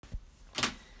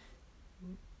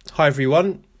Hi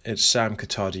everyone, it's Sam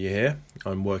Katadia here.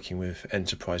 I'm working with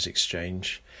Enterprise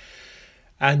Exchange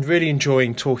and really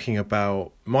enjoying talking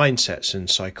about mindsets and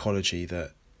psychology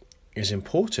that is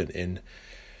important in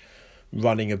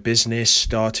running a business,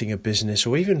 starting a business,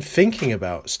 or even thinking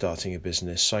about starting a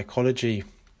business. Psychology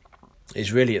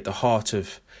is really at the heart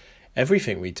of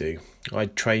everything we do. I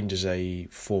trained as a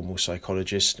formal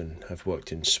psychologist and have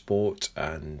worked in sport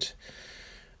and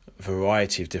a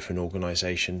variety of different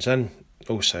organisations and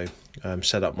also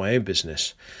set up my own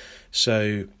business.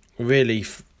 So really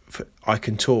I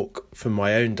can talk from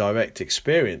my own direct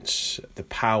experience the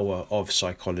power of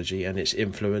psychology and its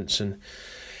influence and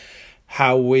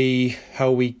how we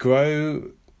grow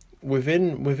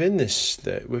within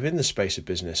the space of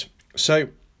business. So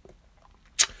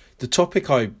the topic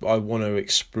I want to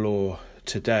explore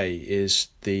today is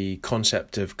the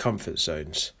concept of comfort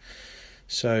zones.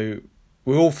 So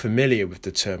we're all familiar with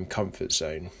the term comfort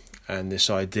zone and this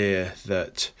idea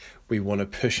that we want to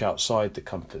push outside the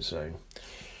comfort zone.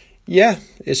 Yeah,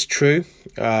 it's true.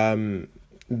 Often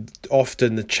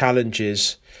the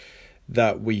challenges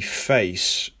that we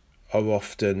face are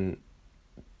often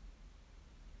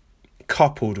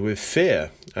coupled with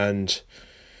fear and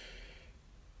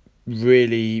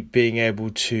really being able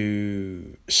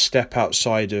to step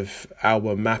outside of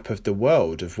our map of the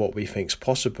world, of what we think's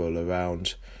possible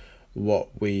around what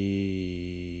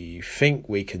we think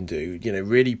we can do,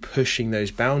 really pushing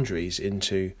those boundaries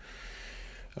into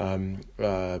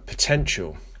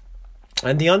potential.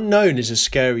 And the unknown is a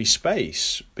scary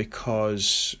space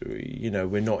because,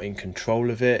 we're not in control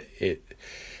of it.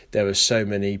 There are so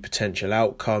many potential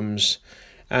outcomes.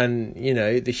 And,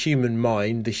 the human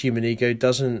mind, the human ego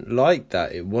doesn't like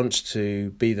that. It wants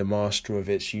to be the master of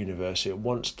its universe. It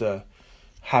wants to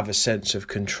have a sense of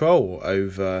control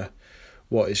over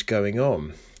what is going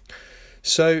on.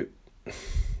 So,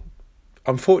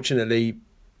 fortunately,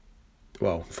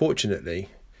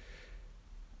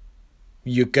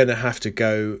 you're going to have to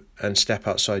go and step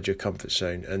outside your comfort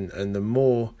zone. And the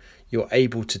more you're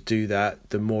able to do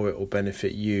that, the more it will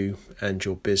benefit you and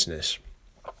your business.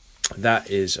 That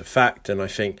is a fact, and I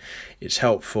think it's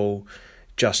helpful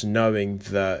just knowing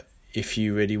that if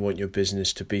you really want your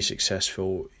business to be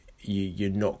successful,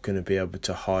 you're not going to be able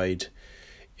to hide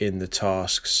in the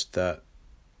tasks that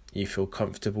you feel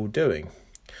comfortable doing.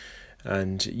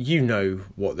 And you know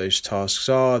what those tasks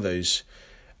are, those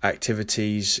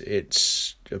activities.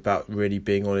 It's about really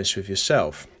being honest with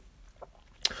yourself.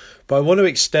 But I want to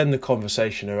extend the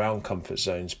conversation around comfort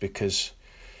zones because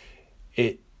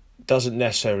it doesn't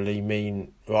necessarily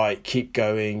mean, right, keep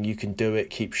going, you can do it,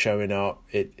 keep showing up.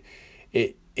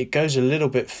 It goes a little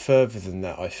bit further than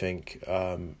that, I think,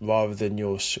 rather than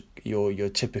your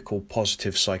typical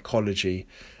positive psychology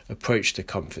approach to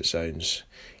comfort zones.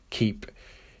 Keep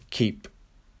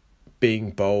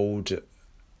being bold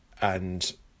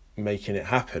and making it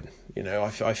happen.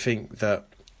 I think that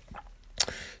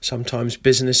sometimes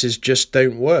businesses just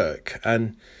don't work,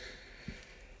 and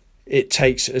it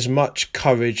takes as much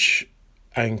courage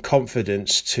and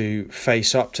confidence to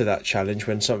face up to that challenge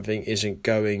when something isn't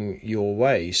going your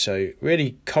way. So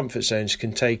really, comfort zones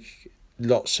can take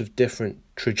lots of different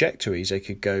trajectories. They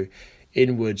could go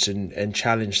inwards and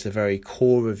challenge the very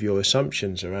core of your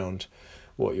assumptions around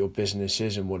what your business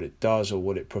is and what it does or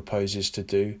what it proposes to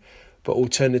do. But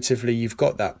alternatively, you've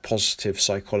got that positive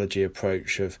psychology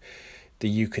approach of the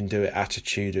you can do it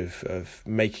attitude of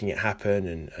making it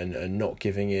happen and not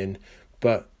giving in.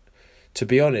 But to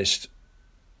be honest,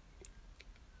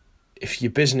 if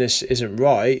your business isn't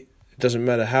right, it doesn't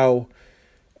matter how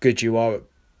good you are at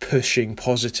pushing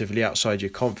positively outside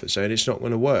your comfort zone, it's not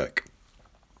going to work.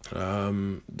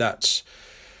 That's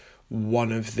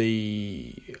one of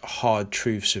the hard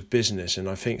truths of business, and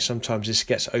I think sometimes this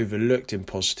gets overlooked in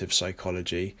positive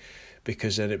psychology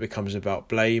because then it becomes about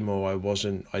blame, or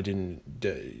I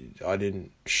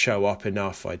didn't show up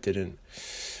enough, I didn't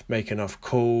make enough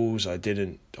calls, I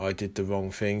did the wrong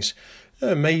things.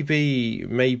 Maybe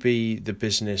the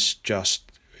business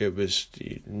it was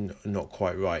not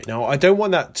quite right. Now, I don't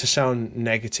want that to sound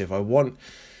negative. I want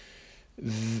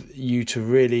you to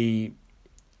really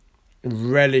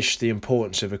relish the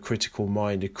importance of a critical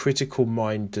mind. A critical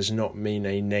mind does not mean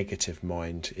a negative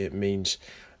mind. It means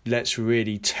let's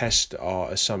really test our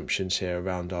assumptions here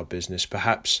around our business.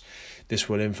 Perhaps this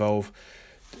will involve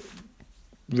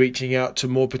reaching out to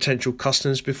more potential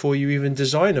customers before you even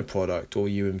design a product or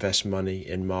you invest money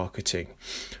in marketing.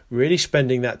 Really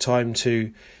spending that time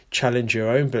to challenge your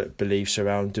own beliefs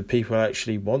around, do people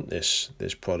actually want this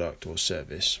product or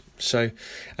service? So,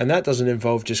 and that doesn't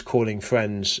involve just calling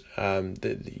friends.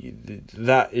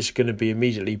 That is going to be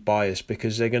immediately biased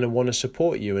because they're going to want to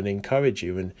support you and encourage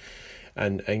you,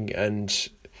 and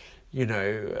you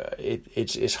know,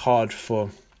 it's hard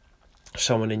for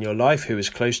someone in your life who is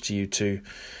close to you to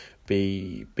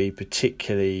be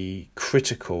particularly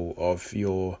critical of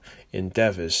your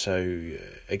endeavours. So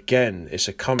again, it's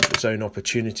a comfort zone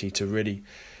opportunity to really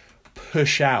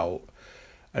push out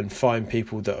and find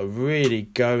people that are really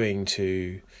going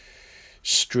to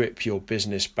strip your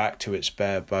business back to its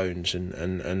bare bones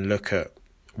and look at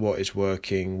what is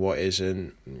working, what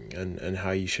isn't, and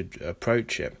how you should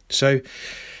approach it. So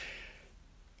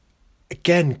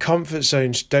again, comfort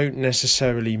zones don't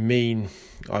necessarily mean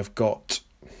I've got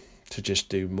to just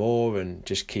do more and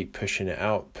just keep pushing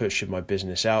my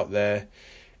business out there.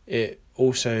 It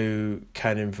also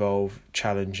can involve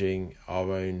challenging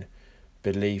our own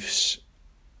beliefs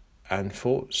and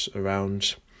thoughts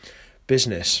around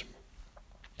business.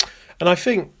 And I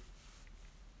think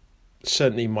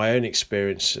certainly my own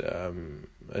experience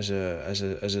as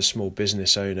a small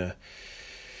business owner,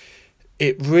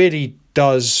 it really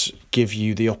does give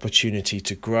you the opportunity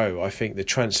to grow. I think the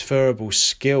transferable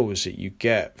skills that you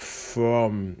get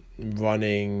from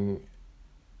running,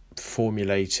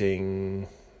 formulating,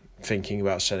 thinking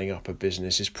about setting up a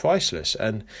business is priceless.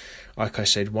 And like I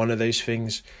said, one of those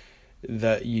things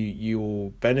that you'll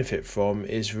benefit from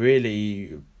is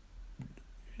really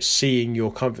seeing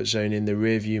your comfort zone in the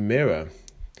rearview mirror,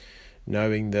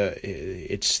 knowing that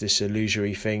it's this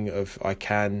illusory thing of I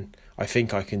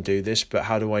think I can do this, but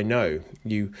how do I know?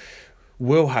 You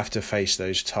will have to face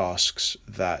those tasks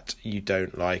that you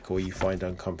don't like or you find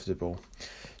uncomfortable.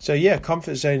 So yeah,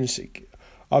 comfort zones,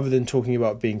 other than talking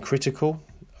about being critical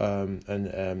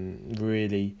and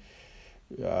really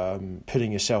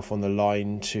putting yourself on the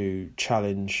line to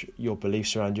challenge your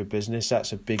beliefs around your business,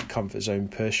 that's a big comfort zone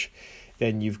push.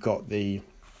 Then you've got the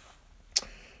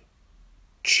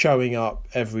showing up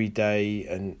every day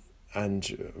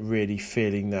and really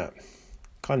feeling that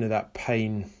kind of that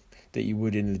pain that you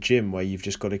would in the gym, where you've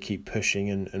just got to keep pushing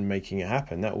and making it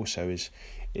happen. That also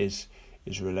is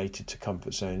related to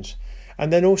comfort zones.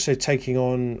 And then also taking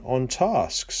on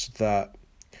tasks that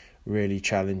really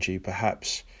challenge you.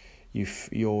 Perhaps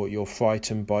you're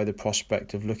frightened by the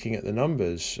prospect of looking at the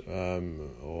numbers,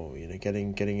 or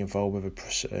getting involved with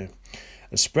a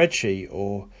spreadsheet,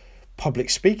 or public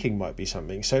speaking might be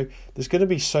something. So there's going to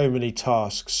be so many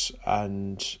tasks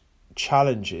and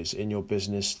challenges in your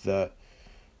business that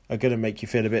are going to make you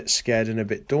feel a bit scared and a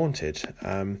bit daunted.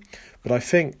 But I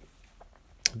think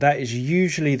that is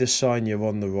usually the sign you're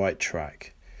on the right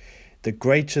track. The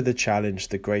greater the challenge,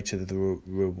 the greater the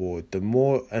reward. The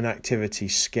more an activity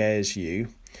scares you,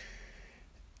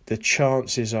 the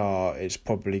chances are it's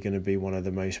probably going to be one of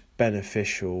the most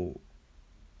beneficial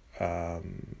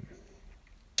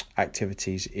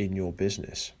activities in your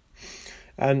business.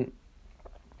 And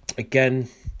again,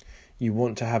 you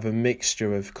want to have a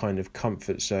mixture of kind of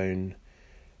comfort zone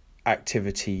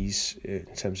activities in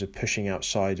terms of pushing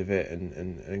outside of it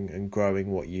and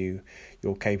growing what you're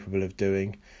capable of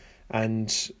doing.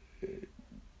 And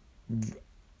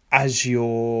as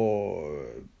you're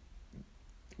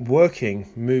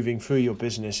moving through your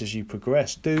business, as you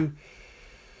progress, do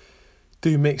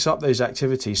mix up those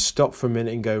activities. Stop for a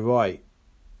minute and go, right,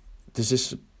 is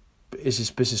this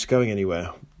business going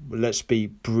anywhere? Let's be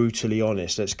brutally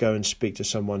honest. Let's go and speak to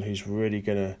someone who's really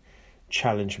going to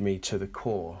challenge me to the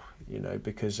core,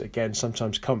 because again,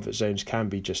 sometimes comfort zones can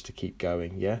be just to keep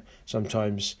going. Yeah.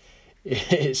 Sometimes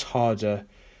it's harder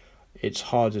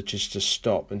just to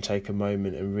stop and take a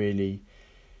moment and really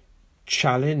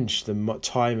challenge the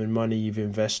time and money you've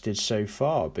invested so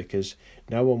far, because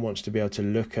no one wants to be able to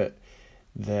look at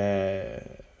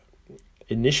their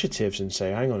initiatives and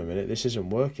say, hang on a minute, this isn't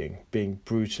working, being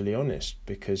brutally honest,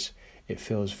 because it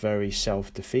feels very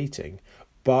self-defeating.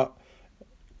 But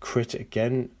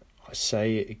critical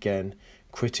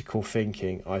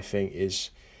thinking, I think, is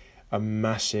a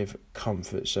massive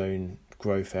comfort zone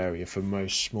growth area for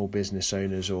most small business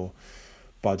owners or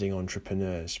budding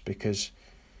entrepreneurs, because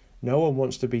no one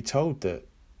wants to be told that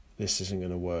this isn't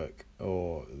going to work,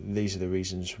 or these are the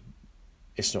reasons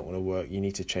it's not going to work, you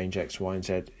need to change X, Y, and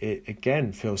Z. It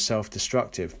again feels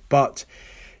self-destructive, but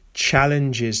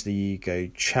challenges the ego,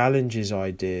 challenges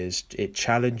ideas, it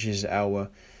challenges our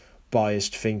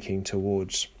biased thinking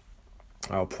towards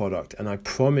our product. And I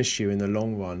promise you, in the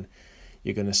long run,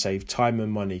 You're going to save time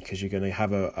and money because you're going to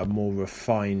have a more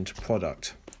refined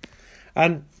product.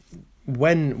 And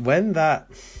when that,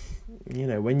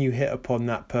 when you hit upon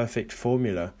that perfect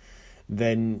formula,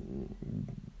 then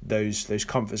those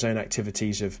comfort zone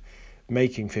activities of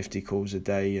making 50 calls a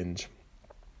day and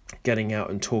getting out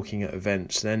and talking at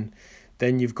events, then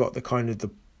you've got the kind of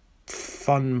the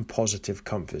fun, positive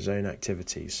comfort zone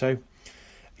activities. So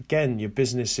again, your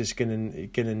business is going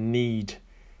to need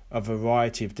a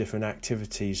variety of different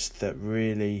activities that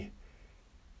really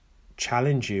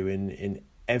challenge you in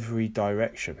every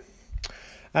direction.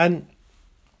 And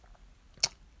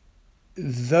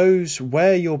those,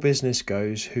 where your business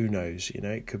goes, who knows?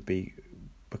 It could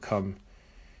become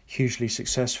hugely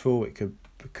successful. It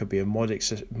could be a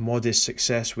modest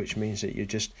success, which means that you've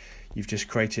just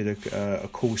created a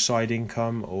cool side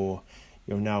income, or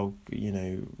you're now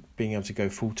being able to go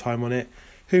full time on it.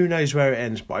 Who knows where it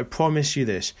ends? But I promise you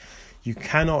this: you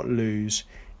cannot lose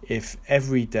if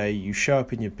every day you show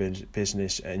up in your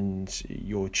business and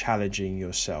you're challenging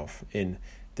yourself in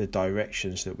the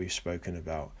directions that we've spoken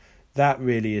about. That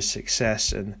really is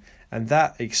success, and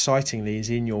that, excitingly, is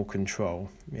in your control.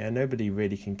 Nobody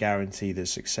really can guarantee the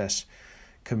success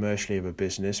commercially of a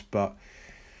business, but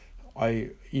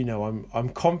I'm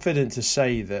confident to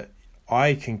say that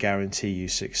I can guarantee you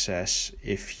success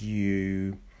if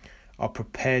you are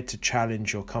prepared to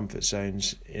challenge your comfort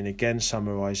zones in, again,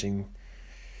 summarizing,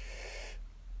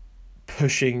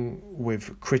 pushing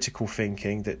with critical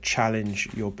thinking that challenge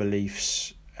your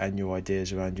beliefs and your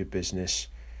ideas around your business.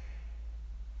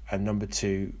 And number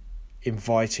 2,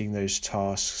 inviting those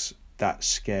tasks that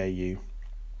scare you,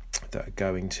 that are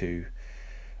going to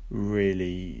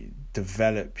really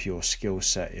develop your skill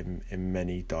set in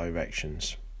many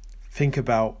directions. Think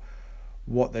about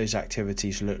what those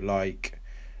activities look like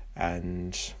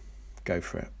and go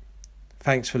for it.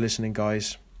 Thanks for listening,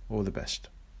 guys. All the best.